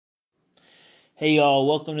Hey y'all,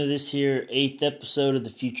 welcome to this here 8th episode of the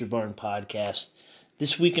Future Barn Podcast.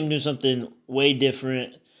 This week I'm doing something way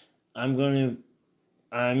different. The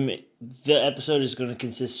episode is going to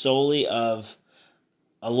consist solely of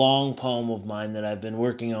a long poem of mine that I've been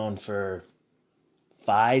working on for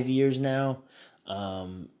 5 years now.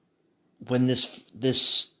 When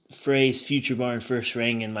this phrase Future Barn first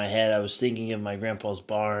rang in my head, I was thinking of my grandpa's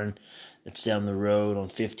barn that's down the road on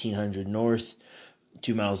 1500 North.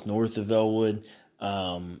 2 miles north of Elwood,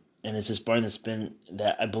 and it's this barn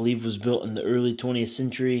that I believe was built in the early 20th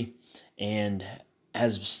century, and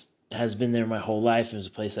has been there my whole life. It was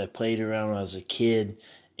a place I played around when I was a kid,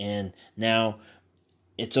 and now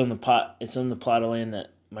it's on the plot of land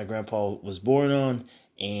that my grandpa was born on,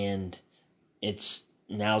 and it's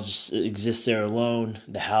now just it exists there alone.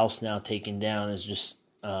 The house now taken down is just,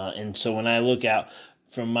 and so when I look out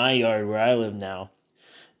from my yard where I live now,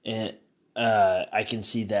 and I can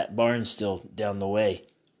see that barn still down the way.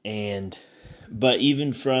 But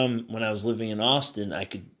even from when I was living in Austin, I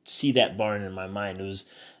could see that barn in my mind. It was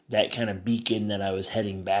that kind of beacon that I was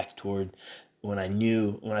heading back toward when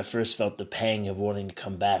I first felt the pang of wanting to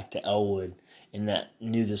come back to Elwood, and that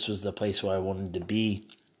knew this was the place where I wanted to be.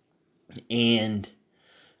 And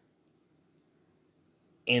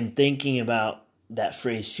thinking about that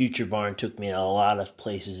phrase Future Barn took me in a lot of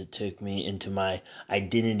places. It took me into my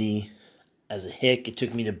identity as a hick. It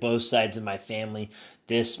took me to both sides of my family.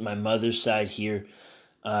 My mother's side here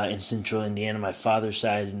in central Indiana, my father's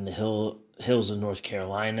side in the hills of North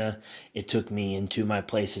Carolina. It took me into my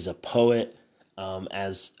place as a poet,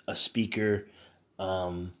 as a speaker,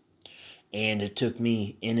 and it took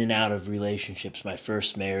me in and out of relationships. My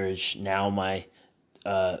first marriage, now my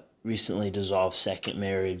recently dissolved second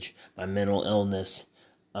marriage, my mental illness,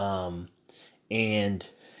 and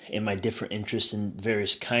my different interests in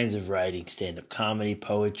various kinds of writing, stand-up comedy,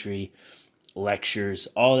 poetry, lectures,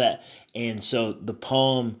 all that. And so the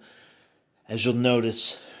poem, as you'll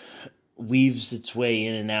notice, weaves its way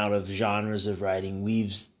in and out of genres of writing,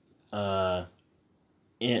 weaves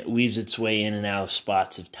its way in and out of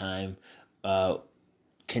spots of time,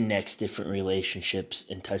 connects different relationships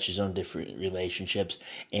and touches on different relationships,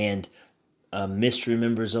 and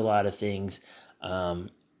misremembers a lot of things,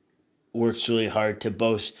 works really hard to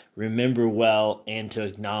both remember well and to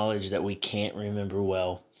acknowledge that we can't remember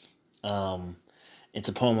well. It's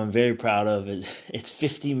a poem I'm very proud of. It's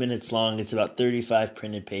 50 minutes long. It's about 35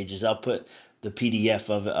 printed pages. I'll put the PDF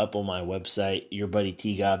of it up on my website,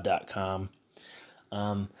 yourbuddytgob.com.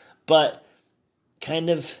 But kind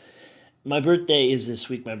of, my birthday is this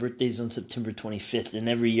week. My birthday is on September 25th, and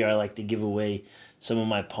every year I like to give away some of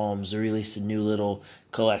my poems. I released a new little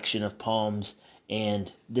collection of poems,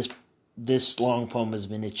 and this long poem has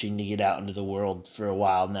been itching to get out into the world for a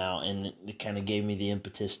while now, and it kind of gave me the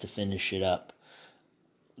impetus to finish it up.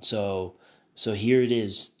 So here it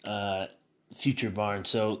is, Future Barn.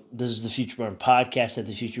 So this is the Future Barn podcast at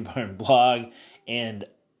the Future Barn blog, and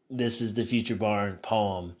this is the Future Barn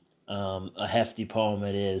poem. A hefty poem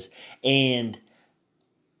it is. And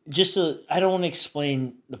I don't want to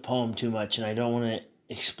explain the poem too much, and I don't want to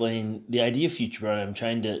explain the idea of Future Barn. I'm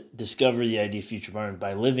trying to discover the idea of Future Barn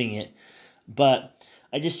by living it. But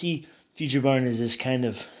I just see Future Barn as this kind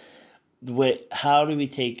of the way, how do we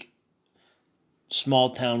take small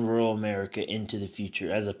town rural America into the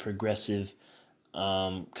future as a progressive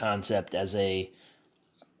concept, as a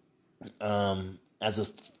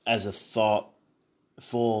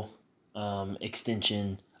thoughtful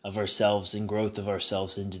extension of ourselves and growth of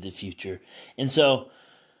ourselves into the future. And so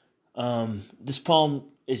this poem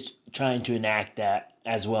is trying to enact that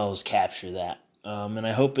as well as capture that. And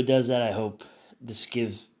I hope it does that. I hope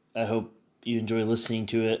you enjoy listening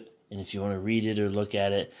to it. And if you want to read it or look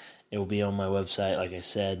at it, it will be on my website, like I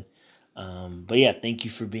said. But yeah, thank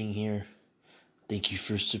you for being here. Thank you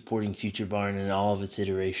for supporting Future Barn in all of its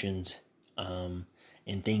iterations. And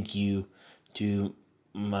thank you to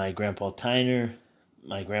my Grandpa Tyner,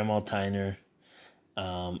 my Grandma Tyner,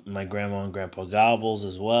 my Grandma and Grandpa Gobbles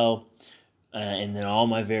as well, and then all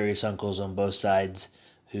my various uncles on both sides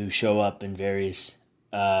who show up in various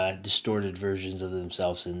distorted versions of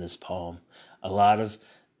themselves in this poem. A lot of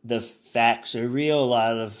the facts are real. A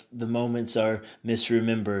lot of the moments are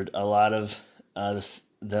misremembered. A lot of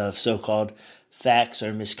the so-called facts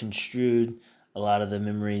are misconstrued. A lot of the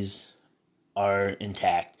memories are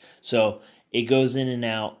intact. So it goes in and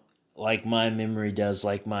out like my memory does,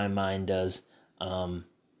 like my mind does. And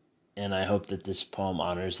I hope that this poem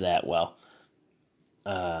honors that well.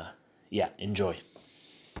 Enjoy.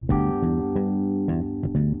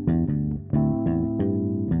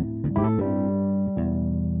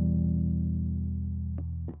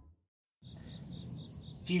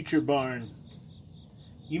 Future Barn.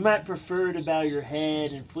 You might prefer to bow your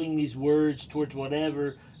head and fling these words towards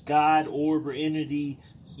whatever God, orb, or entity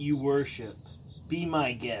you worship. Be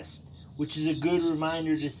my guest, which is a good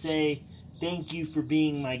reminder to say, thank you for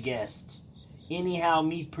being my guest. Anyhow,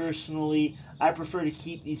 me personally, I prefer to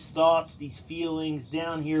keep these thoughts, these feelings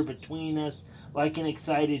down here between us like an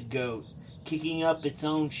excited goat, kicking up its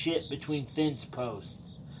own shit between fence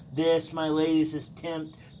posts. This, my latest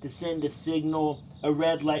attempt to send a signal, a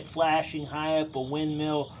red light flashing high up a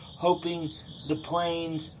windmill, hoping the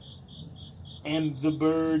planes and the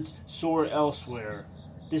birds soar elsewhere.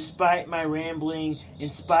 Despite my rambling,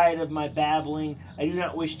 in spite of my babbling, I do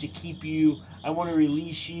not wish to keep you. I want to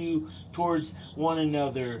release you towards one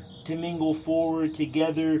another, to mingle forward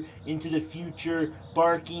together into the future,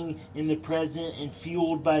 barking in the present and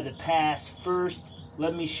fueled by the past. First,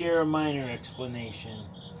 let me share a minor explanation.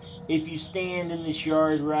 If you stand in this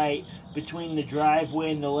yard right between the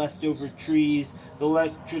driveway and the leftover trees, the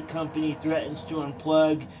electric company threatens to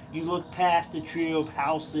unplug. You look past a trio of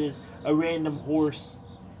houses, a random horse,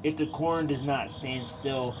 if the corn does not stand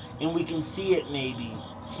still, and we can see it maybe.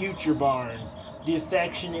 Future Barn, the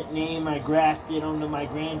affectionate name I grafted onto my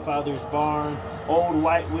grandfather's barn. Old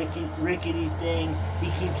white rickety thing he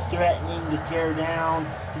keeps threatening to tear down,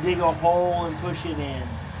 to dig a hole and push it in.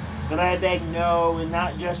 But I beg no, and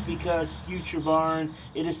not just because Future Barn,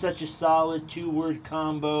 it is such a solid two-word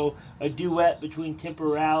combo, a duet between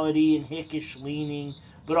temporality and hickish leaning,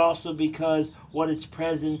 but also because what its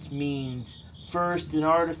presence means. First, an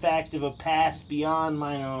artifact of a past beyond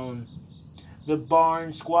mine own. The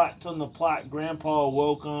barn squats on the plot Grandpa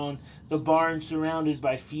awoke on, the barn surrounded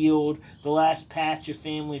by field, the last patch of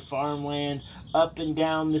family farmland, up and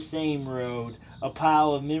down the same road, a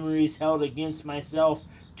pile of memories held against myself,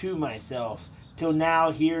 to myself, till now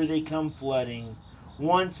here they come flooding.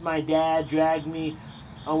 Once my dad dragged me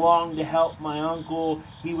along to help my uncle.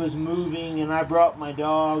 He was moving, and I brought my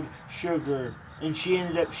dog, Sugar, and she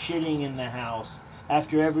ended up shitting in the house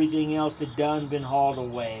after everything else had been hauled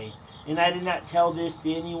away. And I did not tell this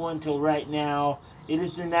to anyone till right now. It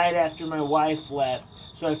is the night after my wife left,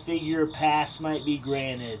 so I figure a pass might be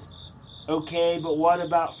granted. Okay, but what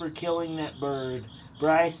about for killing that bird?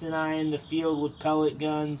 Bryce and I in the field with pellet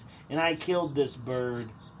guns, and I killed this bird.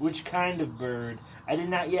 Which kind of bird? I did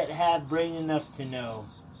not yet have brain enough to know.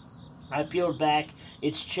 I peeled back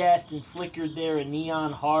its chest and flickered there a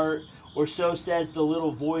neon heart, or so says the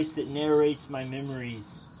little voice that narrates my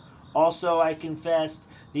memories. Also, I confessed,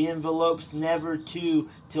 the envelopes never to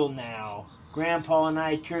till now. Grandpa and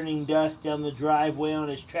I turning dust down the driveway on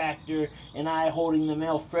his tractor, and I holding the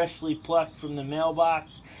mail freshly plucked from the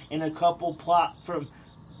mailbox, and a couple plopped from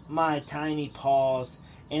my tiny paws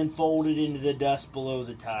and folded into the dust below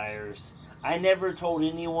the tires. I never told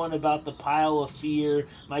anyone about the pile of fear,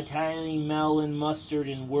 my tiny melon, mustard,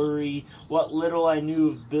 and worry, what little I knew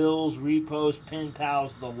of bills, repos, pen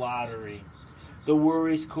pals, the lottery. The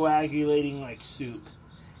worries coagulating like soup.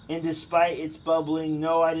 And despite its bubbling,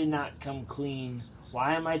 no, I did not come clean.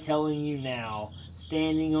 Why am I telling you now?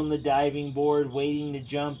 Standing on the diving board, waiting to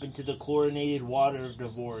jump into the chlorinated water of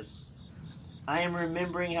divorce. I am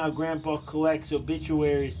remembering how Grandpa collects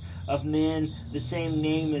obituaries of men the same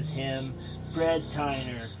name as him, Fred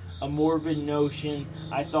Tyner. A morbid notion,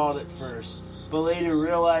 I thought at first, but later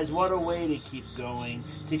realized what a way to keep going,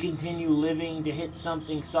 to continue living, to hit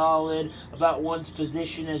something solid about one's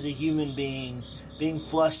position as a human being, being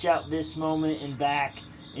flushed out this moment and back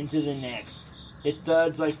into the next. It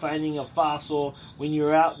thuds like finding a fossil when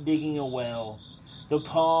you're out digging a well. The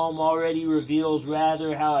poem already reveals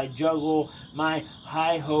rather how I juggle my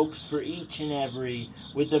high hopes for each and every,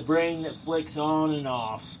 with a brain that flicks on and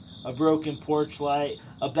off, a broken porch light,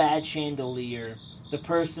 a bad chandelier, the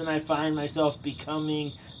person I find myself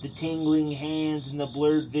becoming, the tingling hands and the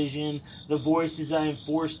blurred vision, the voices I am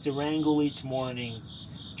forced to wrangle each morning.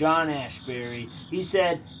 John Ashbery, he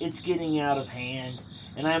said, it's getting out of hand,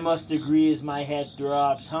 and I must agree as my head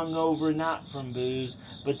throbs, hungover not from booze,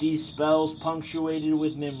 but these spells punctuated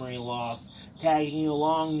with memory loss, tagging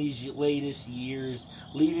along these latest years,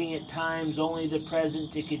 leaving at times only the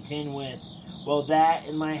present to contend with. Well, that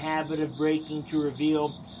and my habit of breaking to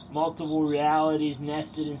reveal multiple realities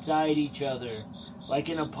nested inside each other. Like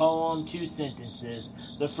in a poem, 2 sentences,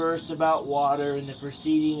 the first about water and the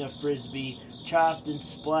preceding of Frisbee, chopped and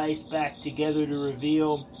spliced back together to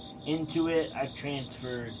reveal. Into it I've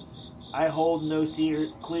transferred. I hold no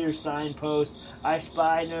clear signpost. I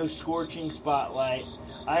spy no scorching spotlight.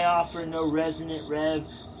 I offer no resonant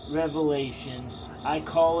revelations. I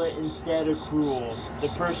call it instead accrual, the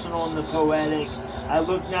personal and the poetic. I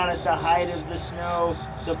look not at the height of the snow,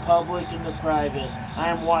 the public and the private. I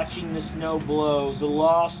am watching the snow blow, the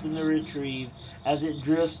lost and the retrieved, as it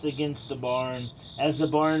drifts against the barn, as the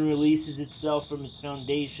barn releases itself from its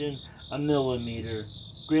foundation a millimeter.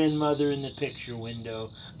 Grandmother in the picture window.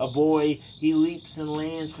 A boy, he leaps and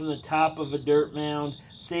lands from the top of a dirt mound,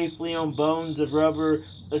 safely on bones of rubber,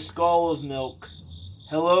 a skull of milk.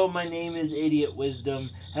 Hello, my name is Idiot Wisdom.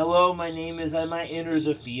 Hello, my name is I Might Enter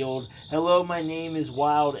the Field. Hello, my name is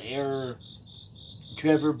Wild Error.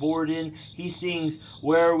 Trevor Borden, he sings,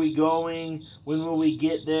 where are we going? When will we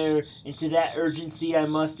get there? And to that urgency I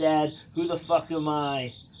must add, who the fuck am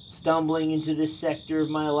I? Stumbling into this sector of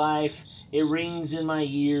my life, it rings in my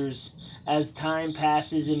ears. As time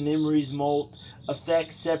passes and memories molt,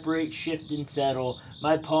 effects separate, shift, and settle.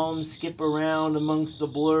 My palms skip around amongst the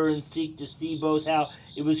blur and seek to see both how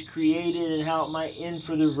it was created and how it might end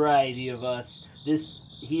for the variety of us. This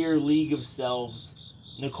here league of selves.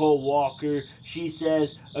 Nicole Walker, she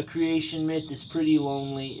says, a creation myth is pretty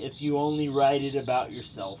lonely if you only write it about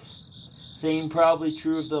yourself. Same probably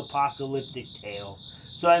true of the apocalyptic tale.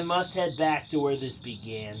 So I must head back to where this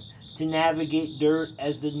began, to navigate dirt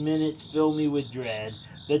as the minutes fill me with dread.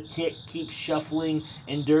 The tick keeps shuffling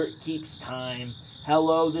and dirt keeps time.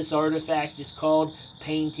 Hello, this artifact is called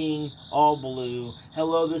painting all blue.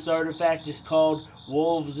 Hello, this artifact is called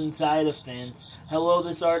wolves inside a fence. Hello,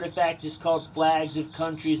 this artifact is called flags of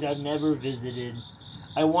countries I've never visited.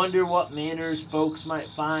 I wonder what manners folks might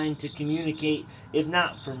find to communicate, if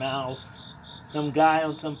not for mouths. Some guy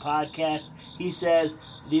on some podcast, he says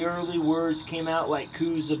the early words came out like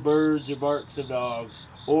coos of birds or barks of dogs.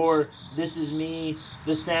 Or, this is me,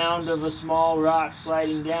 the sound of a small rock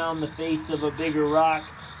sliding down the face of a bigger rock,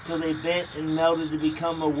 till they bent and melted to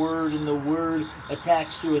become a word, and the word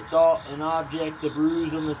attached to a thought, an object, a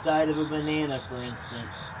bruise on the side of a banana, for instance.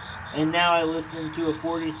 And now I listen to a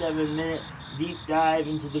 47-minute deep dive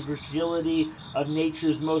into the fragility of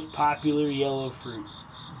nature's most popular yellow fruit.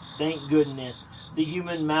 Thank goodness, the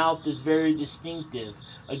human mouth is very distinctive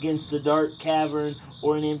against the dark cavern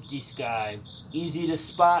or an empty sky. Easy to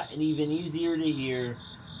spot and even easier to hear.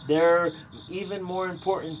 There are even more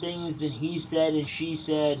important things than he said and she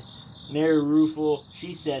said. Mary Ruefle,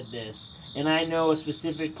 she said this, and I know a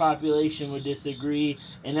specific population would disagree,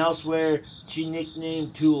 and elsewhere she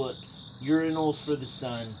nicknamed tulips, urinals for the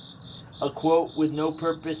sun. A quote with no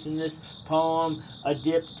purpose in this poem, a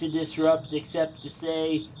dip to disrupt except to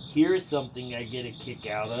say, here's something I get a kick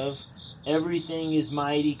out of. Everything is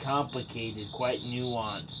mighty complicated, quite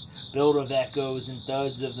nuanced, built of echoes and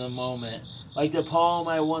thuds of the moment. Like the poem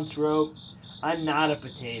I once wrote, I'm not a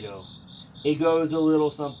potato. It goes a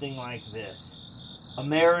little something like this.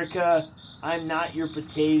 America, I'm not your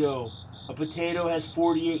potato. A potato has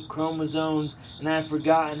 48 chromosomes, and I've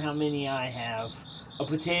forgotten how many I have. A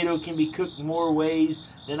potato can be cooked more ways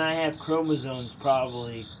than I have chromosomes,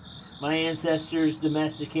 probably. My ancestors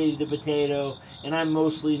domesticated the potato, and I'm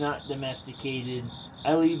mostly not domesticated.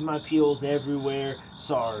 I leave my peels everywhere,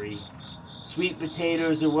 sorry. Sweet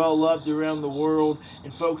potatoes are well loved around the world,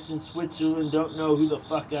 and folks in Switzerland don't know who the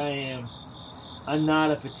fuck I am. I'm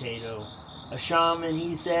not a potato. A shaman,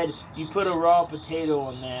 he said, you put a raw potato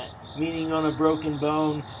on that, meaning on a broken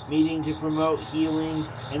bone, meaning to promote healing,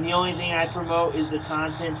 and the only thing I promote is the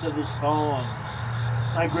contents of this poem.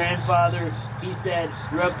 My grandfather, he said,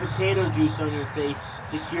 rub potato juice on your face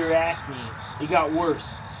to cure acne. It got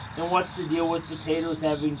worse. And what's the deal with potatoes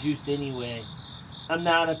having juice anyway? I'm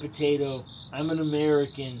not a potato. I'm an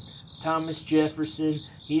American. Thomas Jefferson,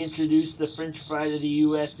 he introduced the French fry to the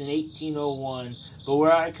U.S. in 1801. But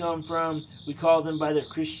where I come from, we call them by their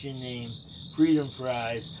Christian name, freedom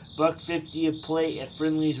fries. $1.50 a plate at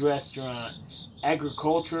Friendly's restaurant.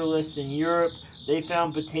 Agriculturalists in Europe, they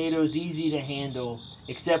found potatoes easy to handle.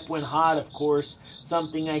 Except when hot, of course,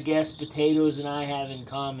 something I guess potatoes and I have in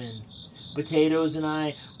common. Potatoes and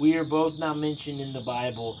I, we are both not mentioned in the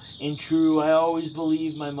Bible. And true, I always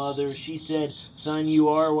believed my mother. She said, son, you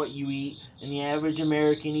are what you eat. And the average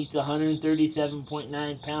American eats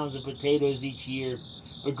 137.9 pounds of potatoes each year.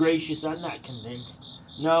 But gracious, I'm not convinced.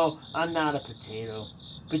 No, I'm not a potato.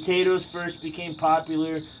 Potatoes first became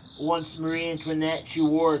popular once Marie Antoinette, she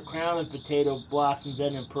wore a crown of potato blossoms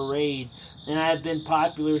at a parade. And I have been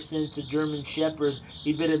popular since the German Shepherd,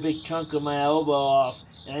 he bit a big chunk of my elbow off,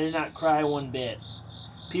 and I did not cry one bit.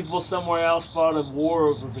 People somewhere else fought a war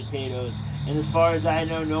over potatoes, and as far as I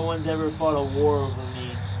know, no one's ever fought a war over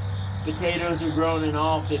me. Potatoes are grown in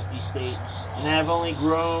all 50 states, and I have only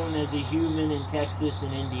grown as a human in Texas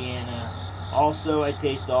and Indiana. Also, I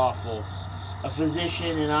taste awful. A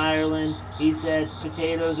physician in Ireland, he said,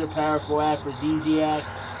 potatoes are powerful aphrodisiacs,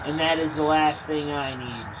 and that is the last thing I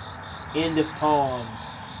need. End of poem.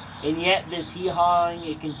 And yet this hee-hawing,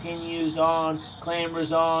 it continues on,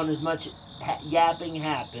 clambers on, as much yapping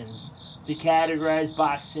happens. To categorize,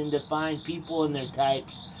 box in, define people and their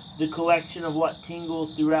types. The collection of what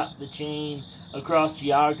tingles throughout the chain, across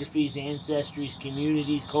geographies, ancestries,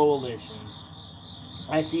 communities, coalitions.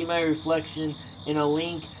 I see my reflection in a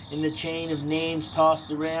link in the chain of names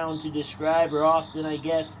tossed around to describe, or often, I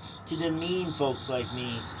guess, to demean folks like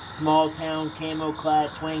me. Small town, camo-clad,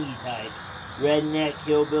 twangy types. Redneck,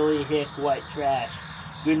 hillbilly, hick, white trash.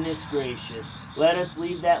 Goodness gracious. Let us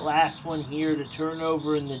leave that last one here to turn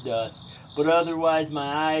over in the dust. But otherwise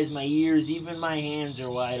my eyes, my ears, even my hands are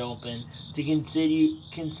wide open to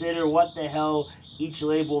consider what the hell each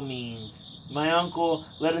label means. My uncle,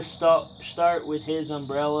 let us start with his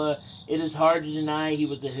umbrella. It is hard to deny he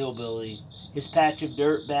was a hillbilly. His patch of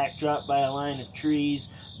dirt backdropped by a line of trees,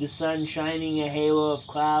 the sun shining a halo of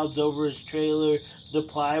clouds over his trailer, the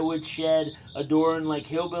plywood shed adorned like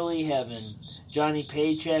hillbilly heaven. Johnny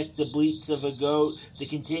Paycheck, the bleats of a goat, the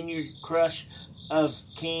continued crush of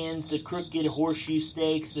cans, the crooked horseshoe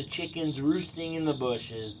stakes, the chickens roosting in the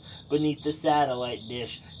bushes beneath the satellite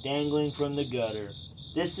dish dangling from the gutter.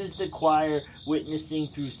 This is the choir witnessing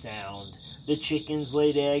through sound. The chickens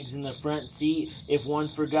laid eggs in the front seat if one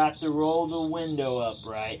forgot to roll the window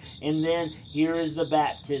upright. And then here is the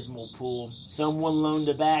baptismal pool. Someone loaned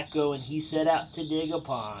tobacco and he set out to dig a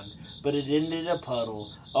pond, but it ended a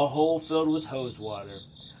puddle, a hole filled with hose water.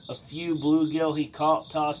 A few bluegill he caught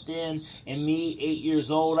tossed in, and me, 8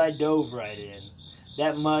 years old, I dove right in.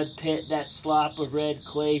 That mud pit, that slop of red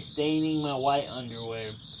clay staining my white underwear.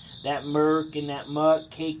 That murk and that muck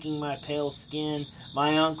caking my pale skin.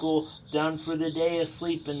 My uncle, done for the day,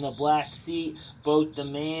 asleep in the black seat, both the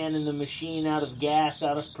man and the machine out of gas,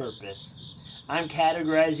 out of purpose. I'm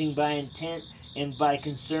categorizing by intent and by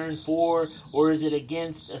concern for, or is it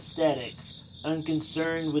against, aesthetics?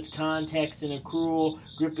 Unconcerned with context and accrual,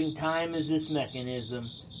 gripping time as this mechanism,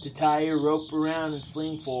 to tie your rope around and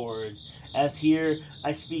sling forward. As here,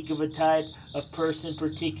 I speak of a type of person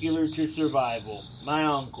particular to survival. My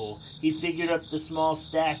uncle. He figured up the small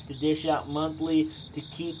stack to dish out monthly to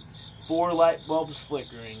keep 4 light bulbs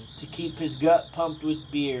flickering, to keep his gut pumped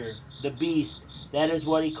with beer. The Beast, that is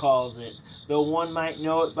what he calls it, though one might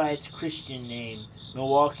know it by its Christian name,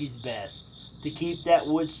 Milwaukee's Best. To keep that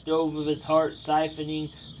wood stove of his heart siphoning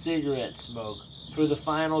cigarette smoke for the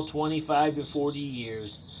final 25 to 40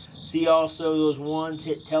 years. See also those ones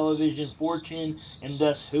hit television fortune and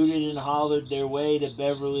thus hooted and hollered their way to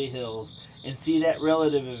Beverly Hills. And see that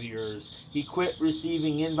relative of yours. He quit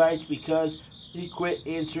receiving invites because he quit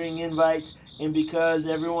answering invites, and because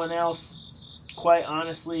everyone else, quite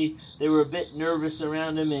honestly, they were a bit nervous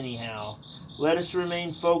around him anyhow. Let us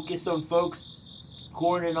remain focused on folks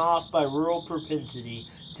cordoned off by rural propensity,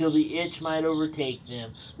 till the itch might overtake them,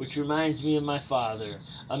 which reminds me of my father.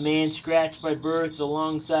 A man scratched by birth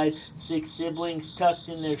alongside 6 siblings tucked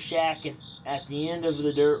in their shack at the end of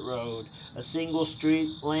the dirt road. A single street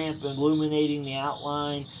lamp illuminating the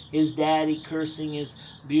outline. His daddy cursing his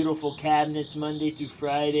beautiful cabinets Monday through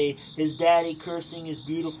Friday. His daddy cursing his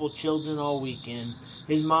beautiful children all weekend.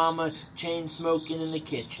 His mama chain-smoking in the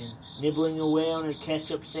kitchen, nibbling away on her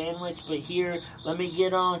ketchup sandwich. But here, let me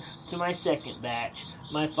get on to my second batch.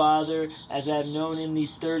 My father, as I've known him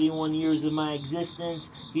these 31 years of my existence,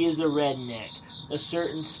 he is a redneck. A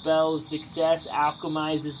certain spell of success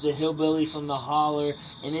alchemizes the hillbilly from the holler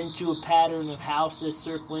and into a pattern of houses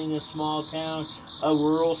circling a small town, a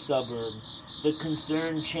rural suburb. The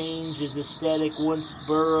concern changes aesthetic once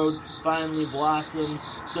burrowed, finally blossoms,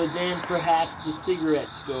 so then perhaps the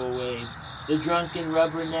cigarettes go away. The drunken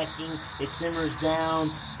rubbernecking, it simmers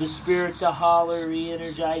down. The spirit to holler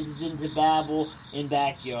re-energizes into babble in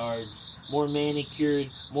backyards. More manicured,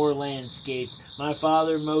 more landscaped. My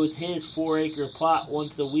father mows his 4-acre plot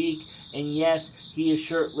once a week, and yes, he is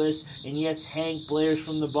shirtless, and yes, Hank blares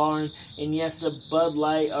from the barn, and yes, a Bud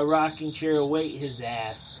Light, a rocking chair await his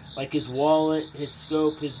ass. Like his wallet, his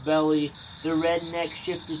scope, his belly, the redneck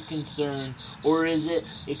shifted concern, or is it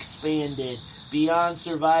expanded beyond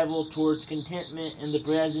survival towards contentment and the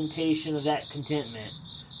presentation of that contentment?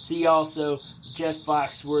 See also Jeff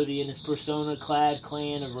Foxworthy and his persona-clad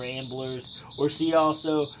clan of ramblers, or see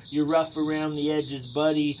also your rough around the edges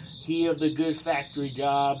buddy, he of the good factory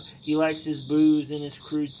job. He likes his booze and his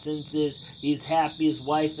crude senses. He's happy his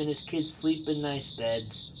wife and his kids sleep in nice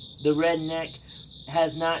beds. The redneck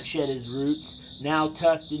has not shed his roots, now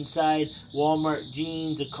tucked inside Walmart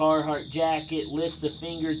jeans, a Carhartt jacket, lifts a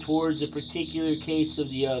finger towards a particular case of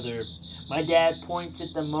the other. My dad points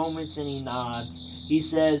at the moments and he nods. He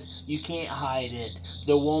says, "You can't hide it."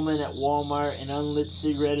 the woman at Walmart, an unlit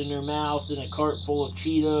cigarette in her mouth, and a cart full of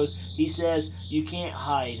Cheetos. He says, you can't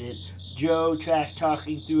hide it. Joe trash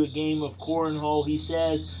talking through a game of cornhole. He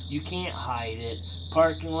says, you can't hide it.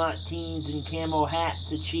 Parking lot teens in camo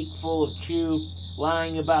hats, a cheek full of chew,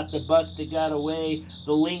 lying about the buck that got away,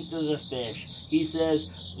 the length of the fish. He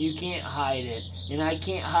says, you can't hide it, and I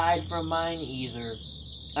can't hide from mine either.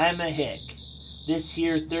 I'm a hick. This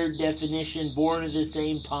here third definition, born of the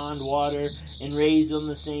same pond water and raised on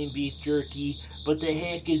the same beef jerky, but the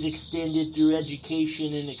hick is extended through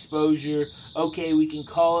education and exposure. Okay, we can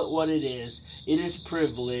call it what it is. It is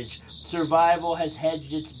privilege. Survival has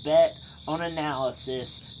hedged its bet on analysis.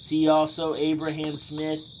 See also Abraham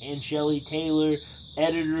Smith and Shelley Taylor,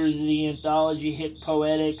 editors of the anthology Hick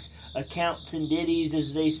Poetics, accounts and ditties,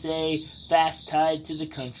 as they say, fast tied to the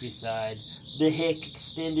countryside. The hick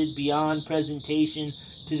extended beyond presentation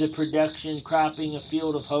to the production, cropping a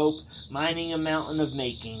field of hope, mining a mountain of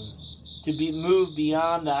making. To be moved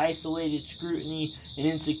beyond the isolated scrutiny and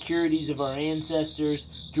insecurities of our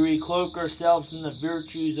ancestors, to recloak ourselves in the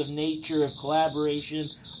virtues of nature, of collaboration,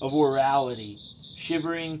 of orality,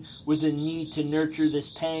 shivering with the need to nurture this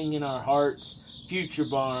pang in our hearts. Future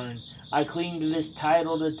Barn, I cling to this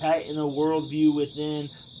title to tighten a worldview within,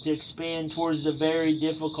 to expand towards the very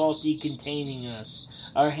difficulty containing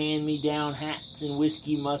us. Our hand-me-down hats and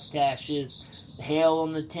whiskey mustaches, hail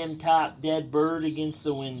on the tim-top, dead bird against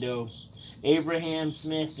the window. Abraham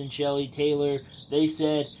Smith and Shelley Taylor, they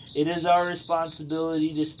said, it is our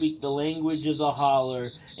responsibility to speak the language of the holler,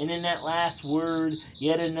 and in that last word,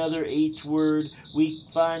 yet another H word, we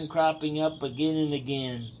find cropping up again and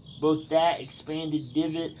again. Both that expanded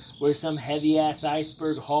divot where some heavy-ass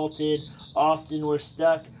iceberg halted, often where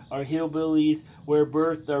stuck are hillbillies, where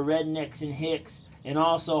birthed are rednecks and hicks, and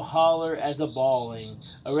also holler as a bawling,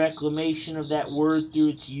 a reclamation of that word through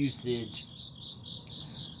its usage.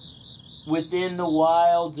 Within the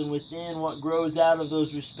wilds and within what grows out of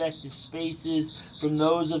those respective spaces, from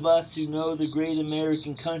those of us who know the great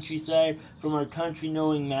American countryside from our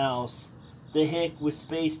country-knowing mouths, the hick with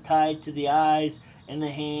space tied to the eyes and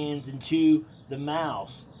the hands, and to the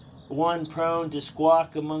mouth, one prone to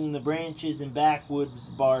squawk among the branches and backwoods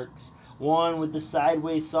barks, one with the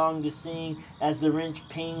sideways song to sing as the wrench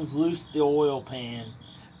pings loose the oil pan.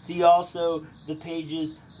 See also the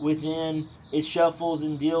pages within. It shuffles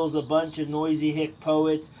and deals a bunch of noisy hick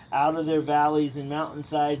poets out of their valleys and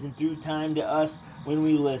mountainsides and through time to us when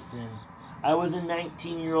we listen. I was a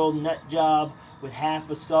 19-year-old nut job with half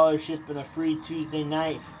a scholarship and a free Tuesday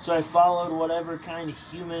night, so I followed whatever kind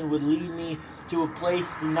of human would lead me to a place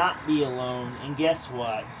to not be alone. And guess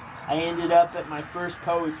what? I ended up at my first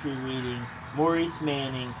poetry reading, Maurice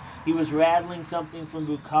Manning. He was rattling something from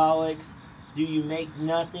Bucolics. Do you make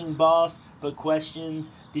nothing, boss, but questions?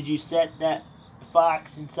 Did you set that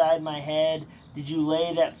fox inside my head? Did you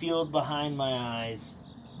lay that field behind my eyes?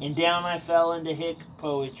 And down I fell into hick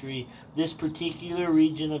poetry, this particular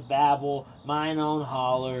region of Babel, mine own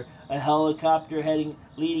holler, a helicopter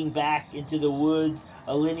leading back into the woods,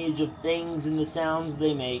 a lineage of things and the sounds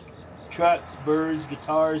they make. Trucks, birds,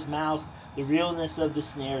 guitars, mouse, the realness of the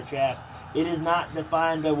snare trap. It is not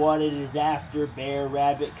defined by what it is after, bear,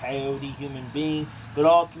 rabbit, coyote, human being, but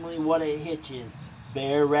ultimately what it hitches.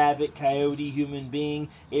 Bear, rabbit, coyote, human being.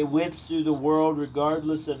 It whips through the world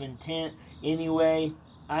regardless of intent. Anyway,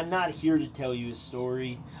 I'm not here to tell you a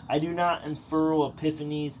story. I do not unfurl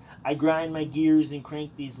epiphanies. I grind my gears and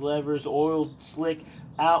crank these levers, oiled slick,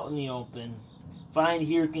 out in the open. Find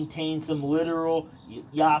here contains some literal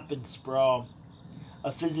yop and sprawl,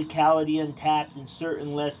 a physicality untapped in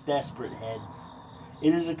certain less desperate heads.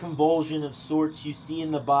 It is a convulsion of sorts you see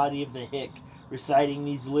in the body of the hick, reciting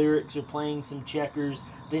these lyrics or playing some checkers.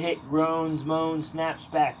 The hick groans, moans, snaps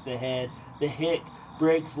back the head. The hick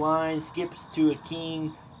breaks line, skips to a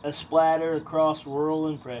king, a splatter across rural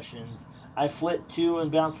impressions. I flit to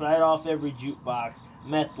and bounce right off every jukebox.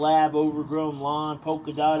 Meth lab, overgrown lawn,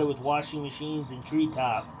 polka dotted with washing machines and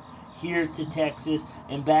treetop. Here to Texas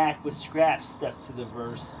and back with scraps stuck to the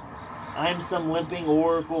verse. I'm some limping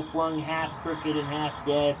oracle flung half crooked and half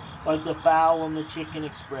dead, like the fowl on the Chicken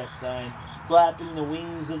Express sign, flapping the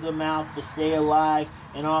wings of the mouth to stay alive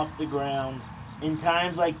and off the ground. In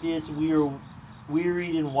times like this, we are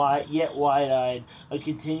wearied and yet wide-eyed. A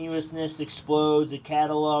continuousness explodes, a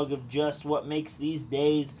catalog of just what makes these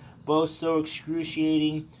days both so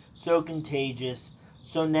excruciating, so contagious.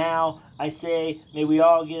 So now, I say, may we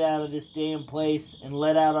all get out of this damn place and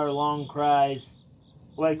let out our long cries.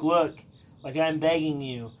 Look, like I'm begging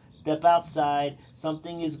you, step outside,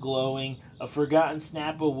 something is glowing, a forgotten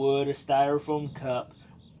snap of wood, a styrofoam cup,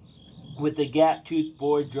 with the gap-toothed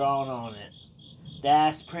boy drawn on it. The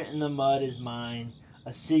ass print in the mud is mine,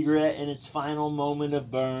 a cigarette in its final moment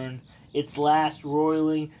of burn, its last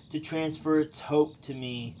roiling to transfer its hope to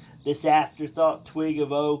me. This afterthought twig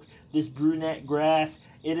of oak, this brunette grass,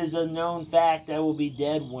 it is a known fact I will be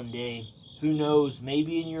dead one day. Who knows,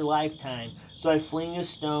 maybe in your lifetime. So I fling a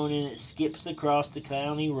stone and it skips across the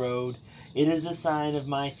county road. It is a sign of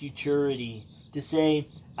my futurity. To say,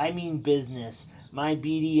 I mean business. My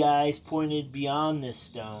beady eyes pointed beyond this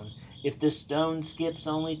stone. If the stone skips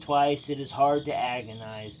only twice, it is hard to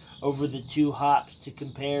agonize over the two hops to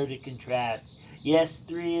compare to contrast. Yes,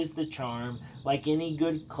 3 is the charm, like any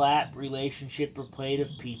good clap, relationship, or plate of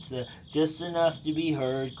pizza, just enough to be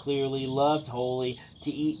heard clearly, loved wholly, to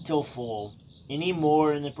eat till full. Any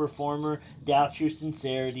more, and the performer doubts your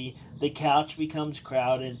sincerity, the couch becomes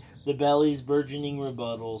crowded, the belly's burgeoning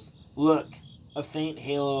rebuttals. Look, a faint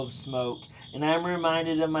halo of smoke, and I'm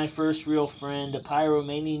reminded of my first real friend, a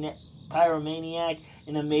pyromaniac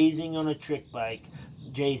and amazing on a trick bike,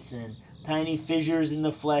 Jason. Tiny fissures in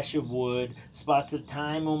the flesh of wood, spots of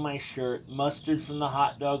time on my shirt, mustard from the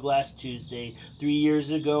hot dog last Tuesday. 3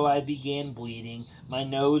 years ago I began bleeding. My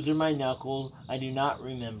nose or my knuckles, I do not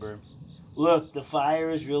remember. Look, the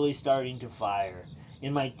fire is really starting to fire.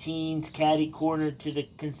 In my teens, catty-cornered to the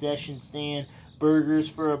concession stand, burgers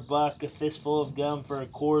for $1, a fistful of gum for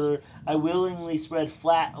 $0.25, I willingly spread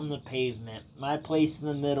flat on the pavement. My place in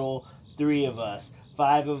the middle, 3 of us,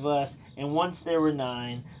 5 of us, and once there were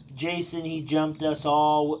 9. Jason, he jumped us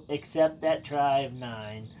all except that try of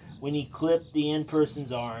 9 when he clipped the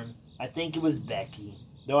in-person's arm. I think it was Becky,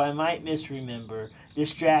 though I might misremember,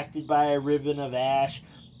 distracted by a ribbon of ash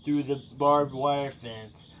through the barbed wire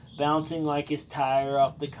fence, bouncing like his tire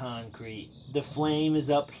off the concrete. The flame is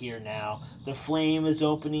up here now. The flame is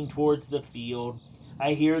opening towards the field.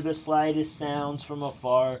 I hear the slightest sounds from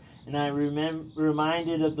afar, and I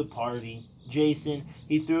reminded of the party. Jason,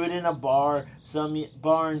 he threw it in a barn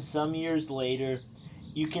some years later.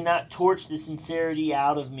 You cannot torch the sincerity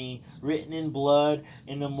out of me, written in blood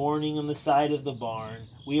in the morning on the side of the barn.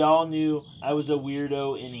 We all knew I was a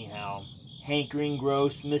weirdo anyhow. Hankering,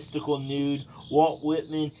 gross, mystical, nude. Walt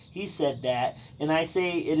Whitman, he said that, and I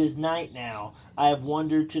say it is night now. I have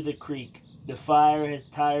wandered to the creek. The fire has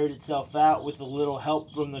tired itself out with a little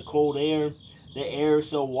help from the cold air. The air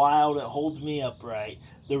so wild it holds me upright.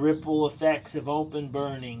 The ripple effects of open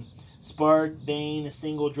burning. Spark, vein, a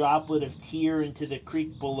single droplet of tear into the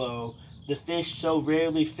creek below. The fish so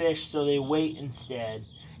rarely fish, so they wait instead.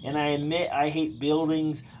 And I admit I hate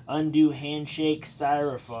buildings, undue handshake,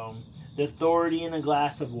 styrofoam. The authority in a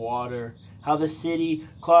glass of water. How the city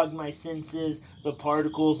clogged my senses, the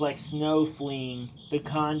particles like snow fleeing. The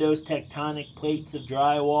condos, tectonic plates of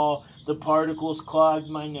drywall. The particles clogged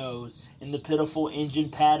my nose, and the pitiful engine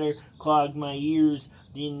patter clogged my ears.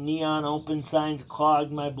 The neon open signs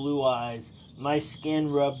clogged my blue eyes. My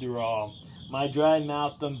skin rubbed raw. My dry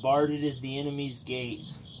mouth bombarded as the enemy's gate.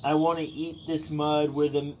 I want to eat this mud where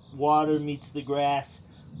the water meets the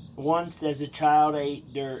grass. Once as a child I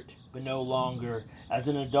ate dirt, but no longer. As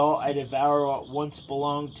an adult I devour what once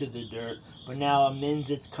belonged to the dirt, but now amends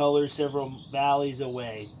its color several valleys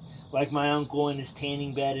away, like my uncle in his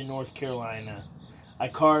tanning bed in North Carolina. I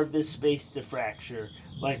carve this space to fracture,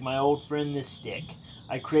 like my old friend the stick.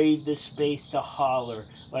 I crave this space to holler,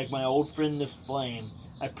 like my old friend the flame.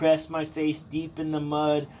 I press my face deep in the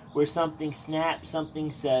mud, where something snaps,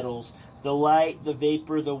 something settles. The light, the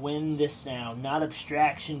vapor, the wind, this sound. Not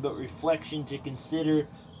abstraction, but reflection to consider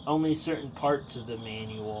only certain parts of the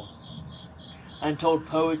manual. I'm told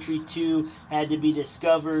poetry, too, had to be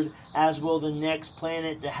discovered, as will the next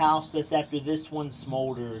planet to house us after this one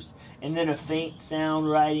smolders. And then a faint sound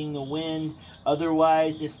riding the wind,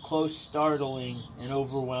 otherwise, if close, startling and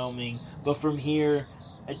overwhelming. But from here,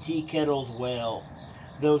 a tea kettle's wail,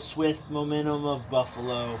 though swift momentum of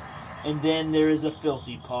buffalo. And then there is a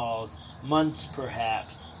filthy pause, months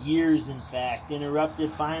perhaps, years in fact, interrupted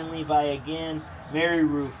finally by again Mary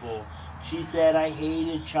Ruefle. She said I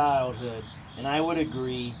hated childhood, and I would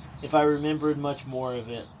agree if I remembered much more of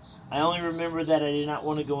it. I only remember that I did not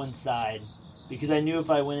want to go inside, because I knew if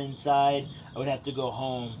I went inside, I would have to go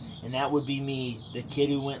home, and that would be me, the kid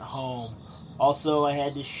who went home. Also, I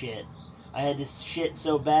had to shit. I had to shit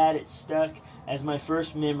so bad it stuck as my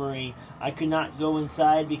first memory. I could not go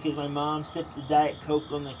inside because my mom sipped the Diet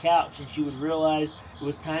Coke on the couch, and she would realize it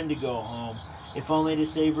was time to go home, if only to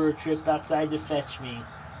save her a trip outside to fetch me.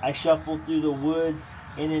 I shuffled through the woods,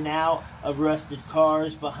 in and out of rusted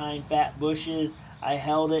cars, behind fat bushes. I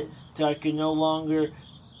held it till I could no longer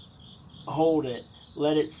hold it,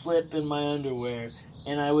 let it slip in my underwear,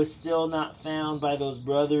 and I was still not found by those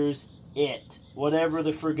brothers it. Whatever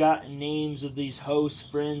the forgotten names of these hosts,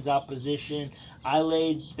 friends, opposition, I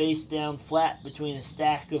laid face down flat between a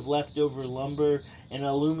stack of leftover lumber and an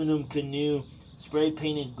aluminum canoe, spray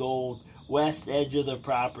painted gold, west edge of the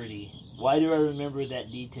property. Why do I remember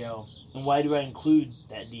that detail? And why do I include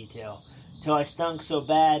that detail? Till I stunk so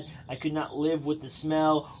bad I could not live with the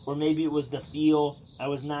smell, or maybe it was the feel. I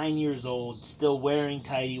was 9 years old, still wearing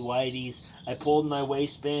tidy whities. I pulled my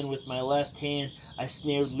waistband with my left hand. I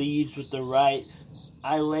snared leaves with the right.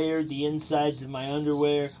 I layered the insides of my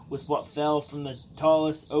underwear with what fell from the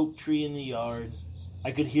tallest oak tree in the yard.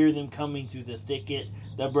 I could hear them coming through the thicket,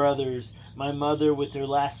 the brothers, my mother with her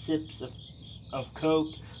last sips of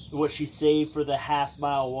Coke, what she saved for the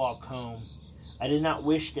half-mile walk home. I did not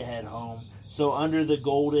wish to head home, so under the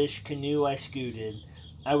goldish canoe I scooted.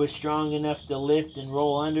 I was strong enough to lift and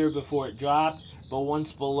roll under before it dropped, but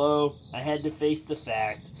once below, I had to face the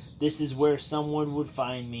fact. This is where someone would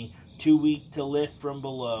find me, too weak to lift from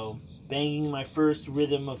below, banging my first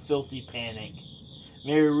rhythm of filthy panic.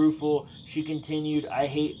 Mary Ruefle, she continued, I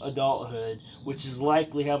hate adulthood, which is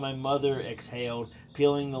likely how my mother exhaled,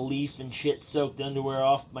 peeling the leaf and shit-soaked underwear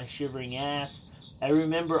off my shivering ass. I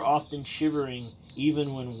remember often shivering,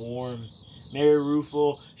 even when warm. Mary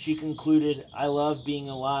Ruefle, she concluded, I love being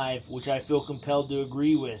alive, which I feel compelled to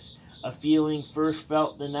agree with, a feeling first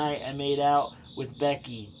felt the night I made out with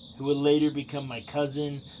Becky, who would later become my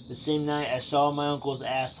cousin, the same night I saw my uncle's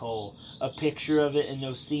asshole, a picture of it and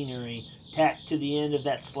no scenery, tacked to the end of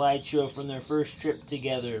that slideshow from their first trip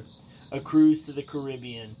together, a cruise to the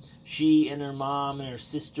Caribbean. She and her mom and her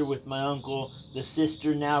sister with my uncle, the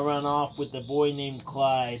sister now run off with a boy named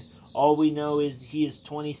Clyde. All we know is he is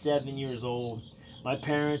 27 years old. My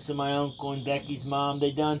parents and my uncle and Becky's mom,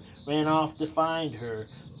 they done ran off to find her,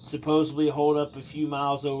 supposedly holed up a few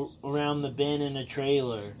miles around the bend in a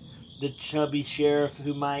trailer. The chubby sheriff,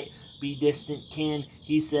 who might be distant kin,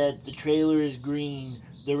 he said, the trailer is green.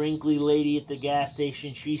 The wrinkly lady at the gas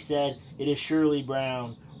station, she said, it is Shirley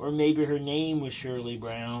Brown, or maybe her name was Shirley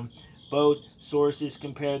Brown. Both sources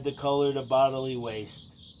compared the color to bodily waste.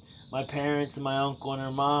 My parents and my uncle and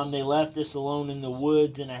her mom, they left us alone in the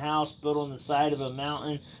woods in a house built on the side of a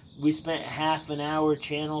mountain. We spent half an hour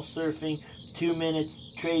channel surfing, 2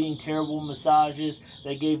 minutes trading terrible massages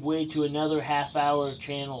that gave way to another half hour of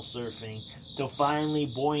channel surfing, till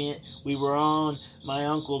finally, buoyant, we were on my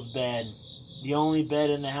uncle's bed, the only bed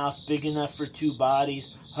in the house big enough for 2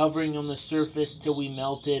 bodies, hovering on the surface till we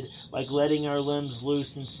melted, like letting our limbs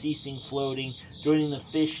loose and ceasing floating, joining the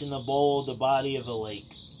fish in the bowl of the body of a lake.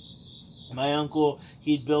 My uncle,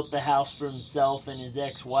 he'd built the house for himself and his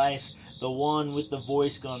ex-wife, the one with the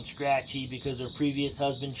voice gone scratchy because her previous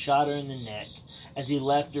husband shot her in the neck, as he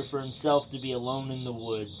left her for himself to be alone in the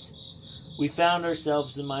woods. We found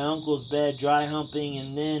ourselves in my uncle's bed, dry humping,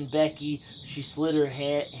 and then Becky, she slid her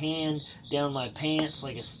hand down my pants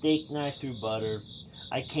like a steak knife through butter.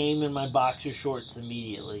 I came in my boxer shorts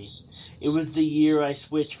immediately. It was the year I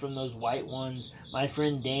switched from those white ones. My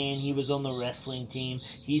friend Dan, he was on the wrestling team.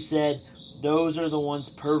 He said, those are the ones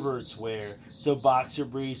perverts wear, so boxer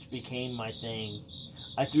briefs became my thing.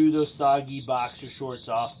 I threw those soggy boxer shorts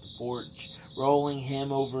off the porch, rolling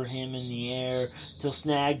him over him in the air, till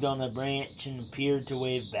snagged on a branch and appeared to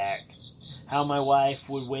wave back. How my wife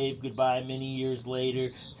would wave goodbye many years later,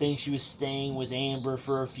 saying she was staying with Amber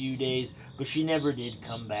for a few days, but she never did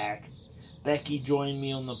come back. Becky joined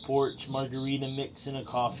me on the porch, margarita mix in a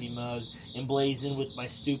coffee mug, emblazoned with my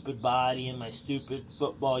stupid body and my stupid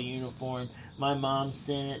football uniform. My mom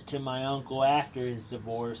sent it to my uncle after his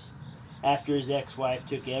divorce, after his ex-wife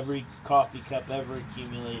took every coffee cup ever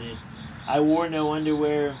accumulated. I wore no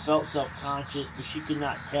underwear and felt self-conscious, but she could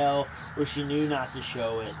not tell, or she knew not to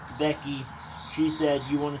show it. Becky, she said,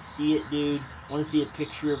 you want to see it, dude? Want to see a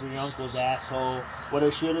picture of your uncle's asshole? What I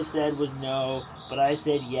should have said was no, but I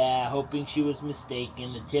said yeah, hoping she was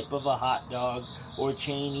mistaken, the tip of a hot dog or a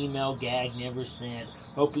chain email gag never sent,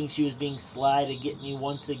 hoping she was being sly to get me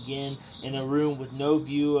once again in a room with no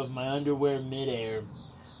view of my underwear midair.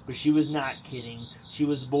 But she was not kidding. She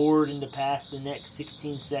was bored, and to pass the next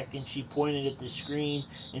 16 seconds she pointed at the screen,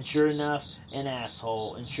 and sure enough, an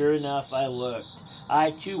asshole. And sure enough, I looked.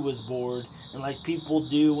 I too was bored, and like people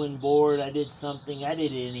do when bored, I did something. I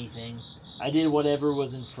did anything. I did whatever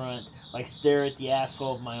was in front, like stare at the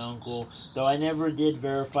asshole of my uncle, though I never did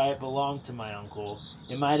verify it belonged to my uncle.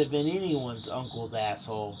 It might have been anyone's uncle's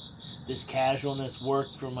asshole. This casualness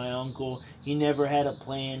worked for my uncle. He never had a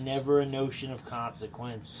plan, never a notion of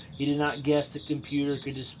consequence. He did not guess a computer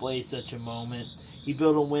could display such a moment. He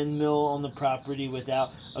built a windmill on the property without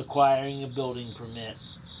acquiring a building permit.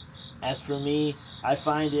 As for me, I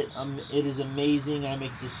find it is amazing I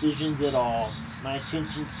make decisions at all. My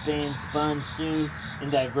attention span spun soon in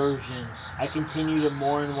diversion. I continue to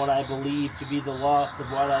mourn what I believe to be the loss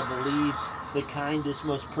of what I believe the kindest,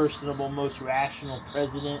 most personable, most rational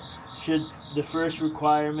president. Should the first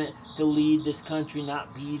requirement to lead this country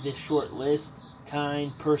not be the short list,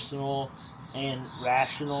 kind, personal, and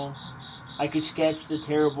rational? I could sketch the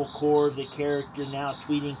terrible core of the character now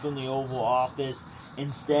tweeting from the Oval Office.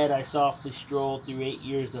 Instead, I softly stroll through 8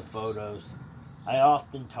 years of photos. I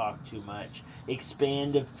often talk too much,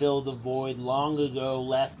 expand and fill the void long ago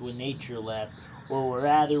left when nature left, or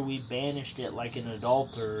rather we banished it like an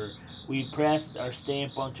adulterer. We pressed our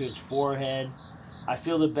stamp onto its forehead. I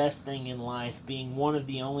feel the best thing in life, being one of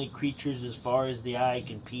the only creatures as far as the eye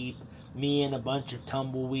can peep, me and a bunch of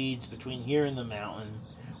tumbleweeds between here and the mountain,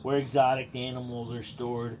 where exotic animals are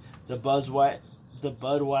stored. The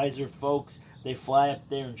Budweiser folks, they fly up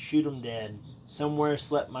there and shoot 'em dead. Somewhere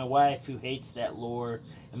slept my wife who hates that lore,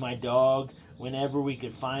 and my dog, whenever we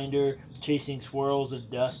could find her, chasing swirls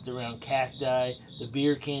of dust around cacti, the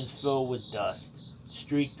beer cans filled with dust,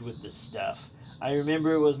 streaked with the stuff. I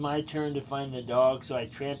remember it was my turn to find the dog, so I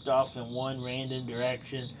tramped off in one random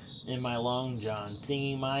direction in my long john,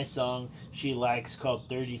 singing my song she likes called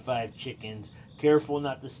 35 Chickens, careful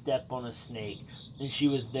not to step on a snake. And she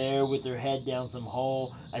was there with her head down some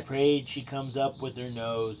hole. I prayed she comes up with her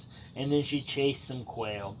nose, and then she chased some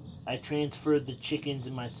quail. I transferred the chickens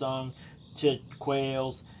in my song to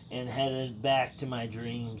quails and headed back to my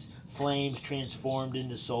dreams. Flames transformed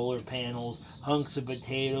into solar panels, hunks of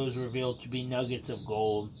potatoes revealed to be nuggets of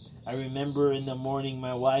gold. I remember in the morning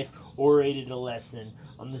my wife orated a lesson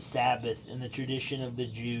on the Sabbath and the tradition of the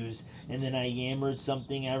Jews, and then I yammered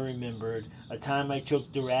something I remembered, a time I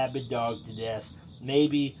took the rabid dog to death.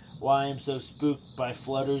 Maybe why I'm so spooked by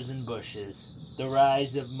flutters and bushes. The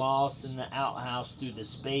rise of moss in the outhouse through the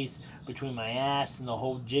space between my ass and the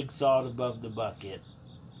whole jigsaw above the bucket.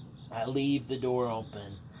 I leave the door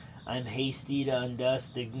open. I'm hasty to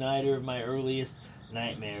undust the igniter of my earliest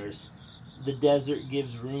nightmares. The desert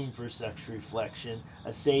gives room for such reflection,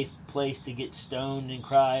 a safe place to get stoned and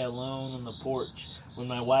cry alone on the porch when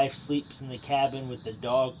my wife sleeps in the cabin with the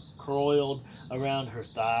dog coiled around her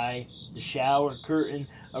thigh, the shower curtain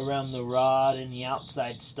around the rod in the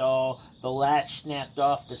outside stall, the latch snapped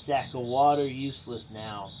off the sack of water, useless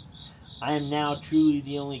now. I am now truly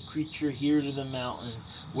the only creature here to the mountain.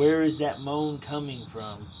 Where is that moan coming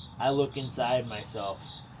from? I look inside myself.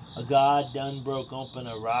 A god done broke open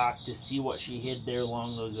a rock to see what she hid there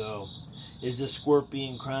long ago. Is a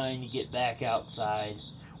scorpion crying to get back outside?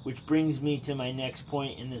 Which brings me to my next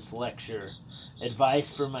point in this lecture. Advice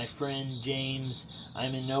for my friend James I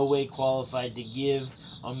am in no way qualified to give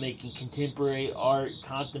on making contemporary art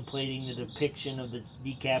contemplating the depiction of the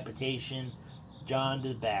decapitation John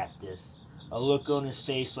the Baptist. A look on his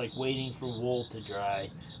face like waiting for wool to dry.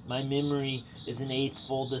 My memory is an eighth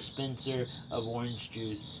full dispenser of orange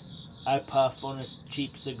juice. I puff on a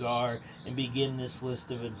cheap cigar and begin this list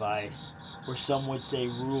of advice, or some would say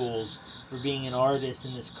rules, for being an artist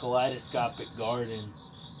in this kaleidoscopic garden.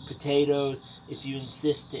 Potatoes, if you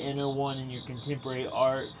insist to enter one in your contemporary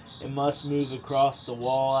art, it must move across the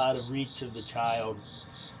wall out of reach of the child.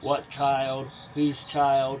 What child? Whose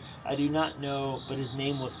child? I do not know, but his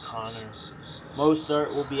name was Connor. Most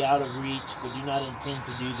art will be out of reach, but do not intend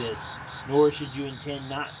to do this, nor should you intend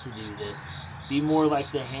not to do this. Be more like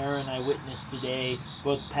the heron I witnessed today,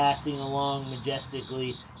 both passing along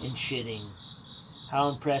majestically and shitting. How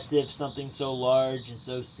impressive something so large and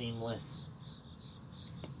so seamless.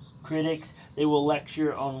 Critics, they will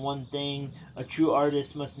lecture on one thing. A true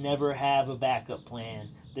artist must never have a backup plan.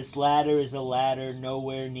 This ladder is a ladder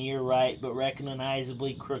nowhere near right, but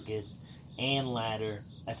recognizably crooked. And ladder.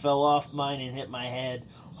 I fell off mine and hit my head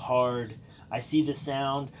hard. I see the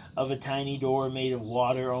sound of a tiny door made of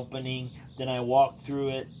water opening. Then I walked through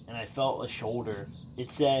it, and I felt a shoulder.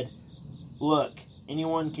 It said, "Look,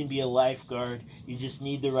 anyone can be a lifeguard. You just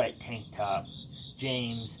need the right tank top.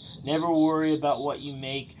 James, never worry about what you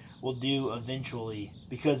make will do eventually,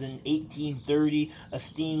 because in 1830 a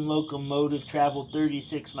steam locomotive traveled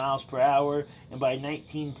 36 miles per hour, and by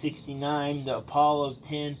 1969 the Apollo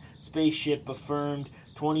 10 spaceship affirmed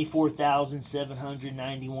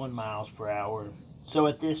 24,791 miles per hour. So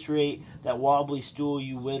at this rate, that wobbly stool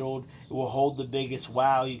you whittled, it will hold the biggest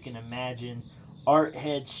wow you can imagine. Art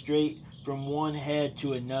heads straight from one head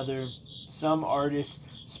to another. Some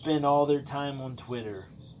artists spend all their time on Twitter.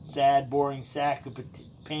 Sad, boring sack of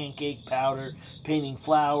pancake powder, painting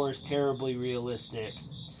flowers terribly realistic.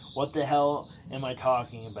 What the hell am I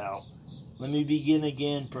talking about? Let me begin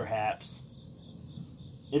again, perhaps.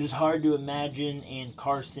 It is hard to imagine Ann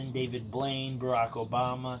Carson, David Blaine, Barack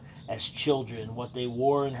Obama as children, what they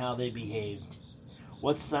wore and how they behaved.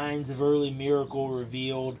 What signs of early miracle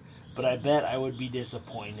revealed, but I bet I would be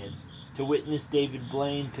disappointed. To witness David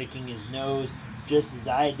Blaine picking his nose just as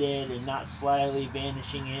I did and not slyly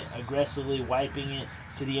vanishing it, aggressively wiping it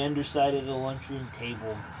to the underside of the lunchroom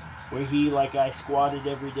table, where he, like I, squatted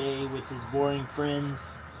every day with his boring friends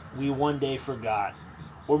we one day forgot.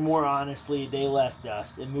 Or more honestly, they left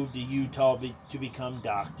us and moved to Utah to become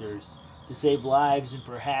doctors, to save lives and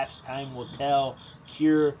perhaps, time will tell,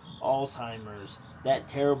 cure Alzheimer's, that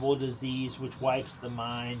terrible disease which wipes the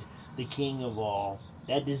mind, the king of all,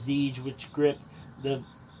 that disease which gripped the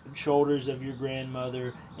shoulders of your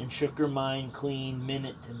grandmother and shook her mind clean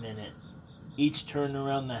minute to minute. Each turn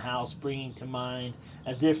around the house bringing to mind,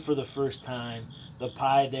 as if for the first time, the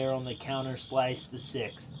pie there on the counter sliced the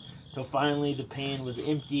sixth, till finally the pan was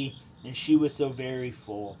empty and she was so very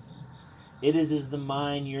full. It is as the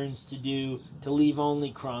mind yearns to do, to leave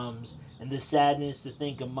only crumbs, and the sadness to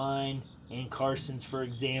think of mine, Ann Carson's for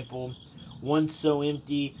example, once so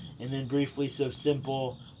empty and then briefly so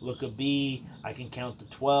simple. Look a bee, I can count to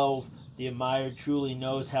 12, the admired truly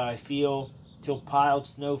knows how I feel, till piled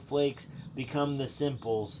snowflakes become the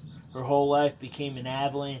simples. Her whole life became an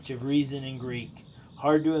avalanche of reason and Greek.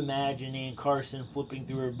 Hard to imagine Ann Carson flipping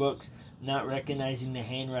through her books, not recognizing the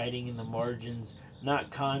handwriting in the margins, not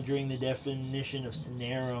conjuring the definition of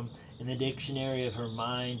cinerum in the dictionary of her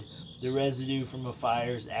mind, the residue from a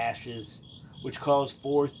fire's ashes, which calls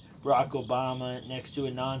forth Barack Obama next to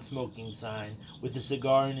a non-smoking sign, with a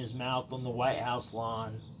cigar in his mouth on the White House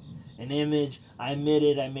lawn. An image, I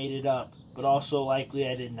admitted I made it up, but also likely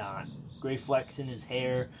I did not. Gray flecks in his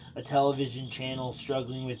hair, a television channel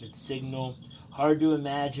struggling with its signal. Hard to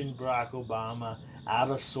imagine Barack Obama,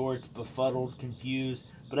 out of sorts, befuddled, confused,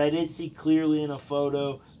 but I did see clearly in a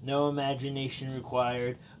photo, no imagination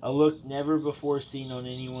required, a look never before seen on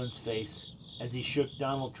anyone's face, as he shook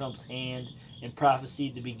Donald Trump's hand and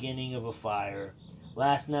prophesied the beginning of a fire.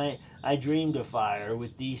 Last night, I dreamed of fire,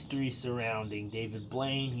 with these three surrounding. David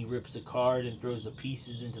Blaine, he rips a card and throws the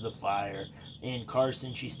pieces into the fire. Ann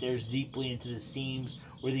Carson, she stares deeply into the seams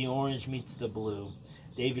where the orange meets the blue.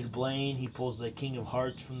 David Blaine, he pulls the King of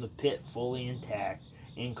Hearts from the pit fully intact.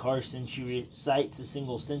 Ann Carson, she recites a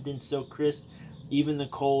single sentence so crisp, even the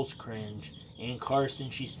coals cringe. Ann Carson,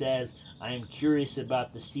 she says, I am curious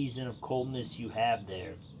about the season of coldness you have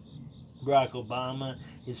there. Barack Obama,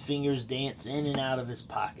 his fingers dance in and out of his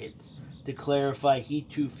pockets. To clarify, he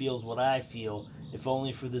too feels what I feel, if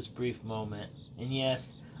only for this brief moment. And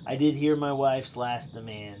yes, I did hear my wife's last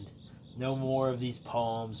demand. No more of these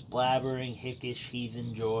poems, blabbering, hickish,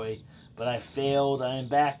 heathen joy. But I failed, I am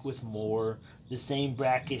back with more, the same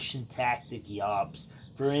brackish syntactic yops.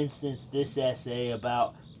 For instance, this essay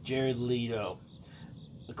about Jared Leto,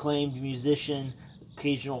 acclaimed musician,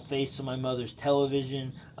 occasional face on my mother's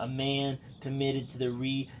television, a man committed to the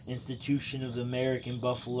reinstitution of the American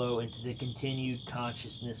buffalo and to the continued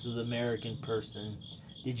consciousness of the American person.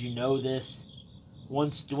 Did you know this?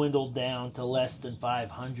 Once dwindled down to less than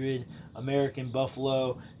 500 American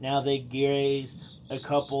buffalo, now they graze a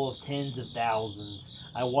couple of tens of thousands.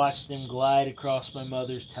 I watched them glide across my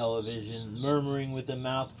mother's television, murmuring with a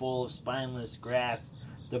mouthful of spineless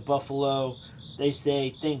grass, the buffalo, they say,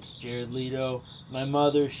 thanks, Jared Leto. My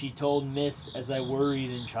mother, she told Miss as I worried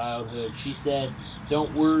in childhood. She said,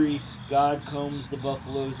 don't worry, God combs the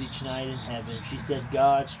buffaloes each night in heaven. She said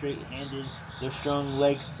God straight-handed those strong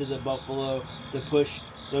legs to the buffalo to push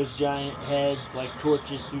those giant heads like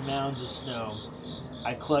torches through mounds of snow.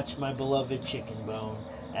 I clutched my beloved chicken bone.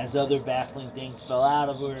 As other baffling things fell out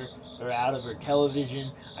of her, or out of her television,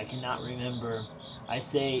 I cannot remember. I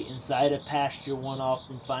say, inside a pasture one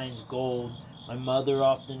often finds gold. My mother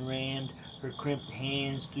often rammed her crimped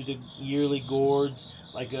hands through the yearly gourds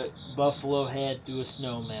like a buffalo head through a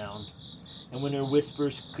snow mound. And when her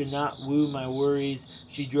whispers could not woo my worries,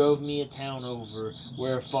 she drove me a town over,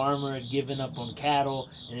 where a farmer had given up on cattle,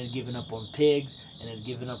 and had given up on pigs, and had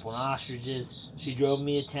given up on ostriches. She drove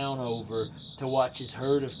me a town over to watch his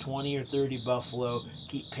herd of 20 or 30 buffalo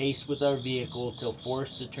keep pace with our vehicle till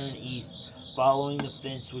forced to turn east, following the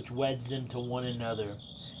fence which weds them to one another.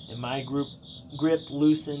 And my grip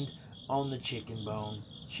loosened on the chicken bone.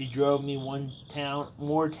 She drove me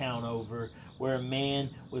more town over, where a man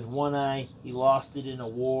with one eye, he lost it in a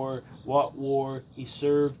war. What war? He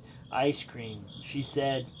served ice cream. She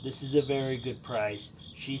said, this is a very good price.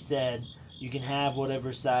 She said, you can have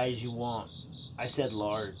whatever size you want. I said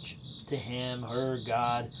large. To him, her,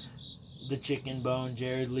 God, the chicken bone,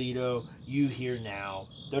 Jared Leto, you here now.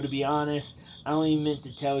 Though to be honest, I only meant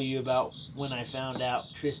to tell you about when I found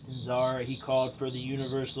out Tristan Tzar. He called for the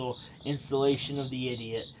universal installation of the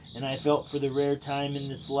idiot, and I felt for the rare time in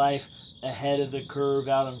this life ahead of the curve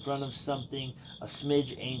out in front of something a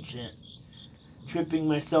smidge ancient. Tripping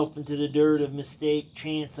myself into the dirt of mistake,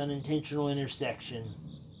 chance, unintentional intersection.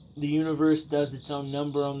 The universe does its own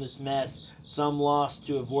number on this mess, some lost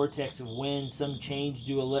to a vortex of wind, some change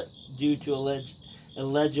due to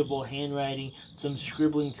illegible handwriting, some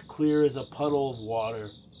scribblings clear as a puddle of water.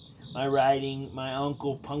 My writing, my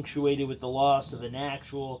uncle, punctuated with the loss of an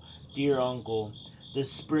actual dear uncle.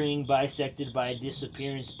 This spring bisected by a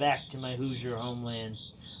disappearance back to my Hoosier homeland.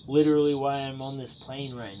 Literally why I'm on this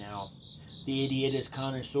plane right now. The idiot is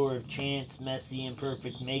connoisseur of chance, messy,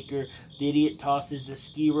 imperfect maker. The idiot tosses a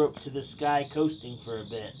ski rope to the sky, coasting for a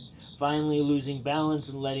bit, finally losing balance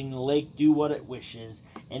and letting the lake do what it wishes.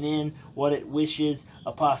 And in what it wishes,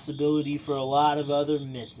 a possibility for a lot of other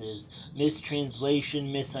misses.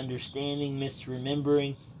 Mistranslation, misunderstanding,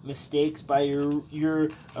 misremembering, mistakes by your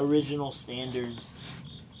original standards.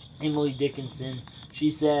 Emily Dickinson, she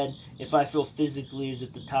said, if I feel physically as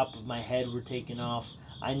if the top of my head were taken off,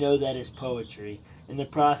 I know that is poetry. In the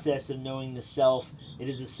process of knowing the self, it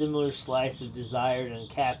is a similar slice of desired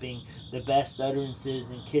uncapping. The best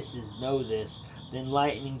utterances and kisses know this. The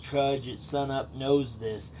enlightening trudge at sunup knows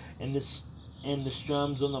this. And the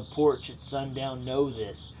strums on the porch at sundown know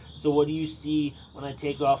this. So what do you see when I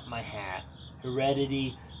take off my hat?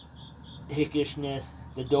 Heredity, hickishness,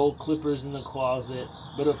 the dull clippers in the closet.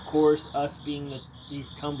 But of course, us being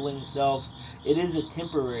these tumbling selves, it is a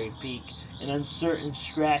temporary peak. An uncertain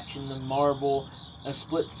scratch in the marble, a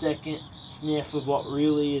split-second sniff of what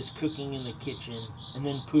really is cooking in the kitchen, and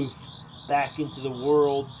then poof, back into the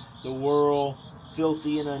whirl,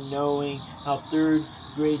 filthy and unknowing, how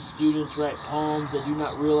third-grade students write poems that do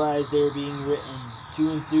not realize they are being written, too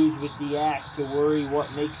enthused with the act to worry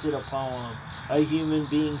what makes it a poem, a human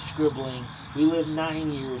being scribbling. We live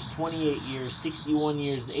 9 years, 28 years, 61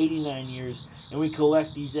 years, 89 years, and we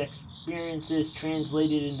collect these experiences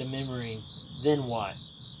translated into memory. Then what?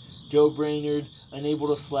 Joe Brainerd, unable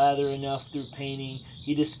to slather enough through painting,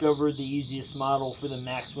 he discovered the easiest model for the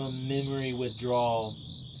maximum memory withdrawal.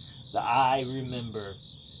 The I remember.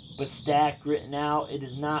 But stacked, written out, it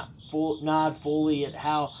does not nod fully at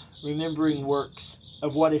how remembering works,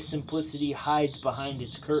 of what its simplicity hides behind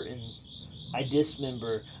its curtains. I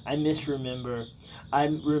dismember, I misremember,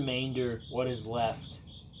 I remainder what is left.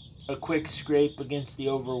 A quick scrape against the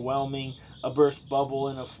overwhelming, a burst bubble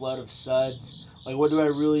in a flood of suds. Like, what do I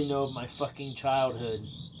really know of my fucking childhood?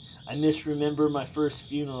 I misremember my first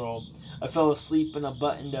funeral. I fell asleep in a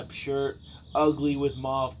buttoned-up shirt, ugly with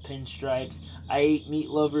mauve pinstripes. I ate Meat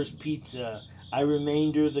Lover's pizza. I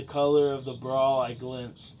remainder the color of the bra I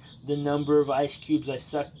glimpsed, the number of ice cubes I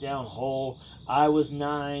sucked down whole. I was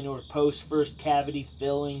 9, or post-first cavity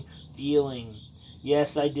feeling.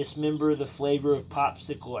 Yes, I dismember the flavor of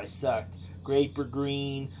popsicle I sucked. Grape or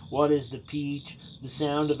green, what is the peach? The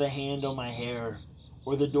sound of a hand on my hair,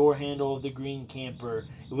 or the door handle of the green camper.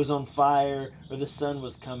 It was on fire, or the sun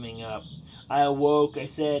was coming up. I awoke, I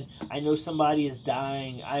said, I know somebody is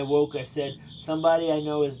dying. I awoke, I said, somebody I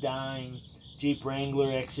know is dying. Jeep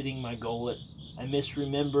Wrangler exiting my gullet. I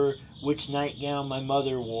misremember which nightgown my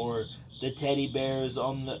mother wore, the teddy bears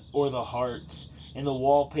or the hearts. In the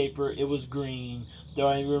wallpaper, it was green, though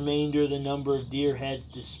I remainder the number of deer heads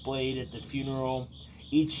displayed at the funeral,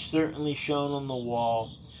 each certainly shown on the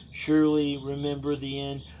wall. Surely remember the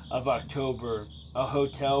end of October, a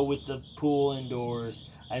hotel with the pool indoors.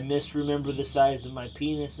 I misremember the size of my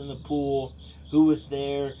penis in the pool, who was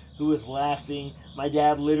there, who was laughing, my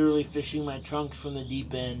dad literally fishing my trunks from the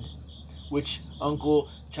deep end, which uncle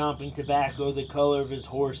chomping tobacco the color of his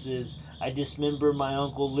horses. I dismember my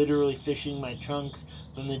uncle literally fishing my trunks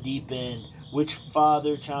from the deep end, which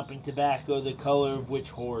father chomping tobacco the color of which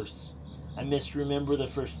horse. I misremember the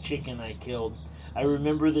first chicken I killed. I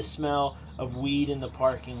remember the smell of weed in the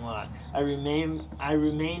parking lot. I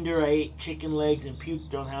remainder I ate chicken legs and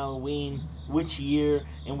puked on Halloween. Which year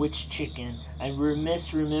and which chicken? I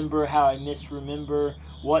misremember how I misremember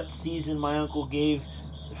what season my uncle gave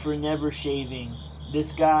for never shaving.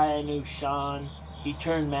 This guy I knew, Sean, he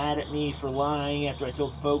turned mad at me for lying after I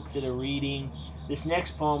told folks at a reading. This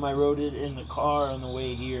next poem, I wrote it in the car on the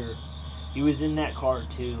way here. He was in that car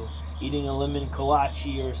too, eating a lemon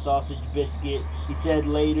kolache or a sausage biscuit. He said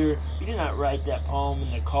later, you did not write that poem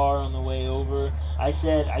in the car on the way over. I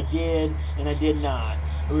said, I did, and I did not.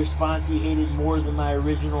 A response he hated more than my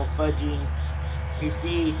original fudging. You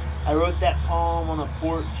see, I wrote that poem on a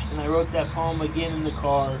porch, and I wrote that poem again in the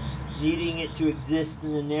car, needing it to exist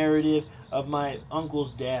in the narrative of my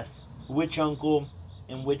uncle's death. Which uncle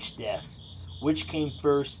and which death? Which came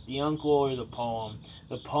first, the uncle or the poem?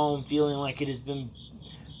 The poem feeling like it has been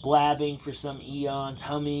blabbing for some eons,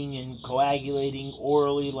 humming and coagulating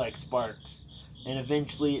orally like sparks. And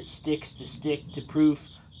eventually it sticks to proof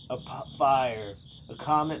a fire. A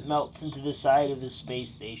comet melts into the side of the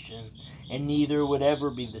space station, and neither would ever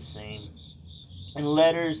be the same. In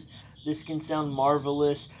letters, this can sound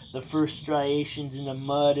marvelous, the first striations in the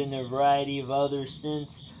mud and a variety of others,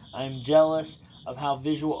 since I am jealous of how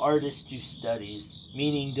visual artists do studies,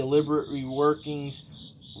 meaning deliberate reworkings,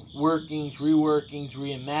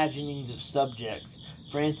 reimaginings of subjects.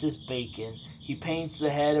 Francis Bacon. He paints the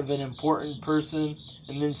head of an important person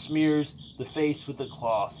and then smears the face with a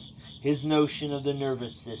cloth. His notion of the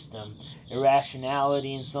nervous system,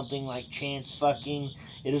 irrationality, and something like chance fucking.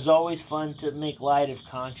 It is always fun to make light of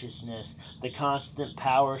consciousness, the constant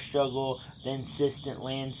power struggle, the insistent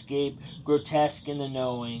landscape, grotesque in the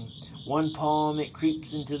knowing. One poem, it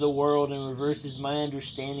creeps into the world and reverses my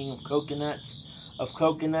understanding of coconuts. Of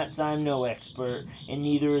coconuts I am no expert, and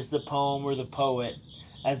neither is the poem or the poet,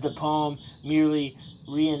 as the poem merely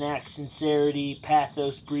reenacts sincerity,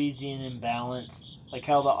 pathos, breezy, and imbalance, like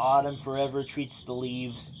how the autumn forever treats the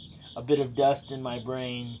leaves. A bit of dust in my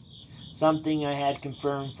brain. Something I had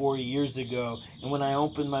confirmed 4 years ago, and when I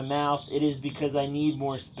open my mouth, it is because I need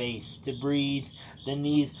more space to breathe than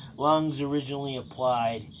these lungs originally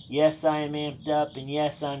applied. Yes, I am amped up, and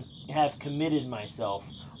yes, I have committed myself.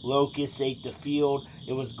 Locusts ate the field,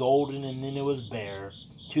 it was golden and then it was bare.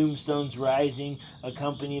 Tombstones rising,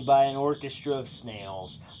 accompanied by an orchestra of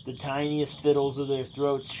snails, the tiniest fiddles of their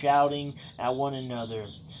throats shouting at one another.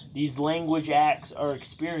 These language acts are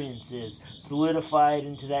experiences, solidified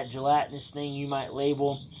into that gelatinous thing you might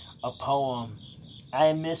label a poem. I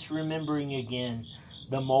am misremembering again.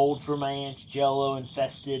 The mold for my aunt's jello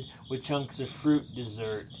infested with chunks of fruit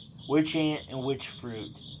dessert. Which aunt and which fruit?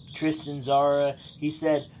 Tristan Tzara, he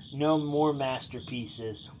said, no more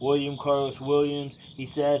masterpieces. William Carlos Williams, he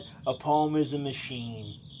said, a poem is a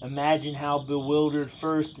machine. Imagine how bewildered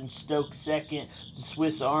first and stoked second the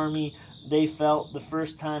Swiss army they felt the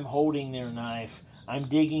first time holding their knife. I'm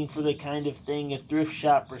digging for the kind of thing a thrift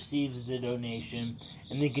shop receives as a donation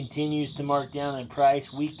and then continues to mark down in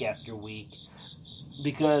price week after week,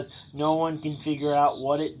 because no one can figure out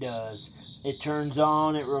what it does. It turns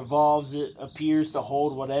on, it revolves, it appears to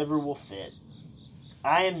hold whatever will fit.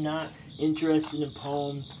 I am not interested in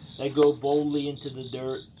poems that go boldly into the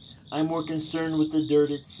dirt. I'm more concerned with the dirt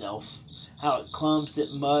itself, how it clumps,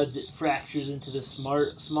 it muds, it fractures into the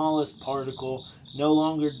smallest particle, no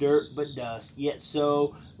longer dirt but dust, yet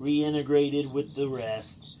so reintegrated with the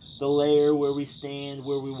rest, the layer where we stand,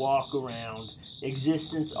 where we walk around.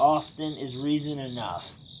 Existence often is reason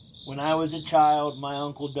enough. When I was a child, my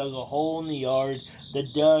uncle dug a hole in the yard. The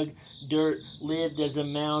dug dirt lived as a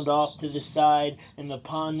mound off to the side, and the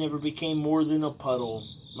pond never became more than a puddle.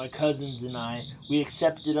 My cousins and I, we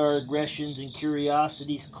accepted our aggressions and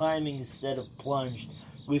curiosities, climbing instead of plunged.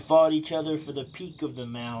 We fought each other for the peak of the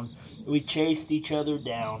mound. We chased each other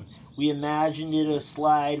down. We imagined it a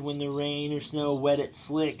slide when the rain or snow wet it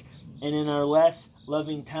slick, and in our less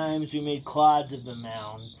loving times we made clods of the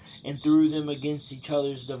mound and threw them against each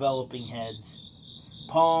other's developing heads.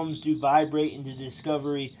 Poems do vibrate into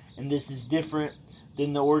discovery, and this is different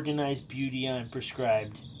than the organized beauty I am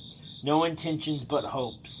prescribed. No intentions but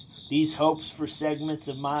hopes. These hopes for segments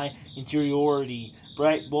of my interiority,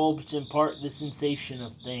 bright bulbs impart the sensation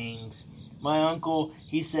of things. My uncle,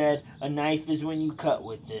 he said, a knife is when you cut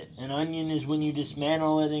with it. An onion is when you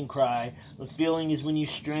dismantle it and cry. The feeling is when you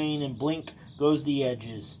strain and blink goes the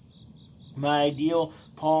edges. My ideal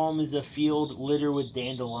poem is a field littered with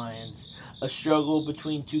dandelions, a struggle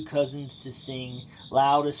between two cousins to sing,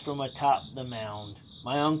 loudest from atop the mound.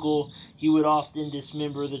 My uncle, he would often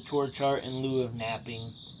dismember the torch art in lieu of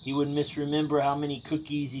napping. He would misremember how many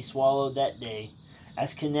cookies he swallowed that day.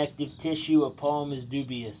 As connective tissue, a poem is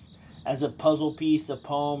dubious. As a puzzle piece, a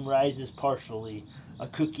poem rises partially, a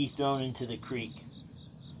cookie thrown into the creek.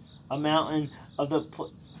 A mountain of the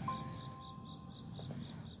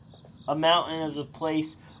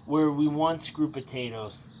place where we once grew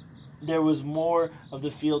potatoes. There was more of the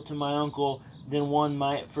field to my uncle than one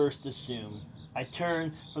might at first assume. I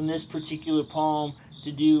turned from this particular poem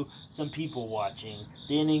to do some people watching,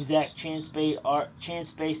 the inexact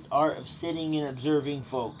chance-based art of sitting and observing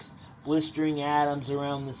folks, blistering atoms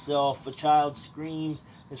around the self. A child screams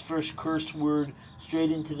his first curse word straight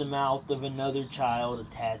into the mouth of another child a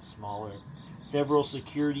tad smaller. Several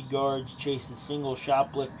security guards chase a single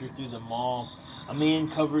shoplifter through the mall. A man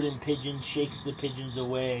covered in pigeons shakes the pigeons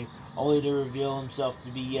away, only to reveal himself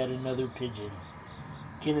to be yet another pigeon.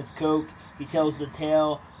 Kenneth Koch, he tells the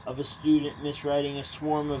tale of a student miswriting a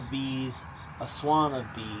swarm of bees, a swan of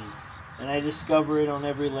bees, and I discover it on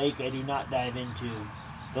every lake I do not dive into.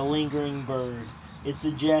 The lingering bird. It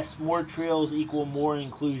suggests more trills equal more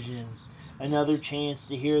inclusion, another chance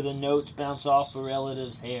to hear the notes bounce off a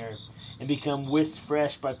relative's hair and become whisked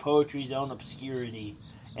fresh by poetry's own obscurity.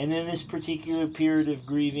 And in this particular period of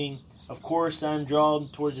grieving, of course I'm drawn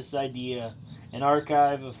towards this idea, an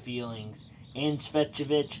archive of feelings. Anne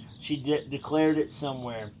Svechevich, she declared it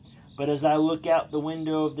somewhere. But as I look out the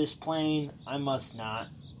window of this plane, I must not.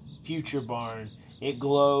 Future barn. It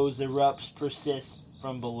glows, erupts, persists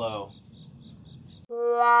from below.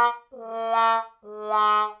 La la la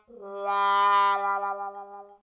la la la la la.